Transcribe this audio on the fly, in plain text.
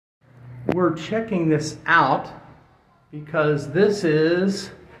we're checking this out because this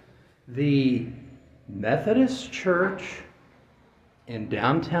is the Methodist Church in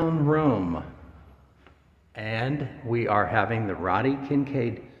downtown Rome. And we are having the Roddy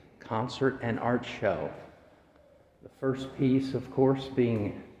Kincaid Concert and Art Show. The first piece, of course,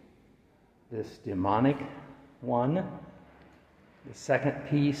 being this demonic one. The second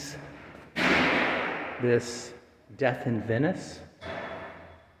piece, this Death in Venice.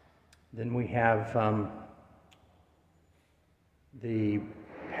 Then we have the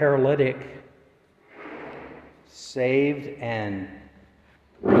paralytic saved and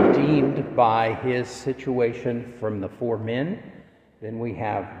redeemed by his situation from the four men. Then we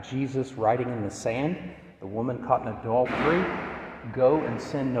have Jesus writing in the sand, the woman caught in adultery, go and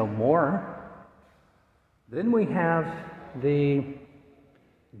sin no more. Then we have the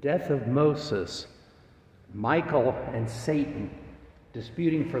death of Moses, Michael and Satan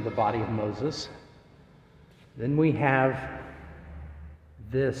disputing for the body of Moses. Then we have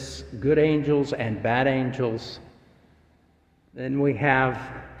this good angels and bad angels. Then we have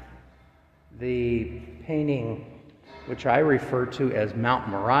the painting which I refer to as Mount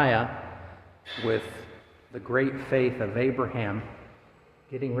Moriah, with the great faith of Abraham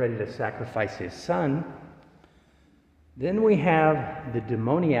getting ready to sacrifice his son. Then we have the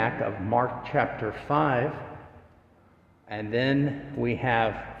demoniac of Mark chapter 5. And then we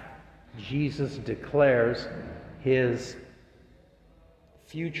have Jesus declares his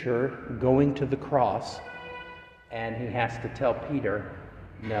future going to the cross. And he has to tell Peter,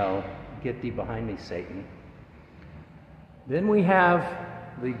 no, get thee behind me, Satan. Then we have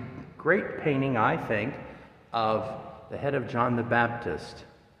the great painting, I think, of the head of John the Baptist.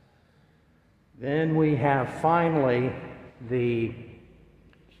 Then we have finally the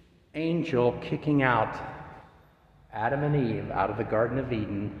angel kicking out Adam and Eve out of the Garden of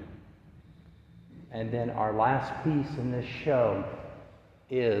Eden. And then our last piece in this show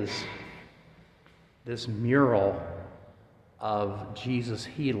is this mural of Jesus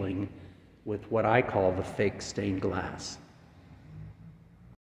healing with what I call the fake stained glass.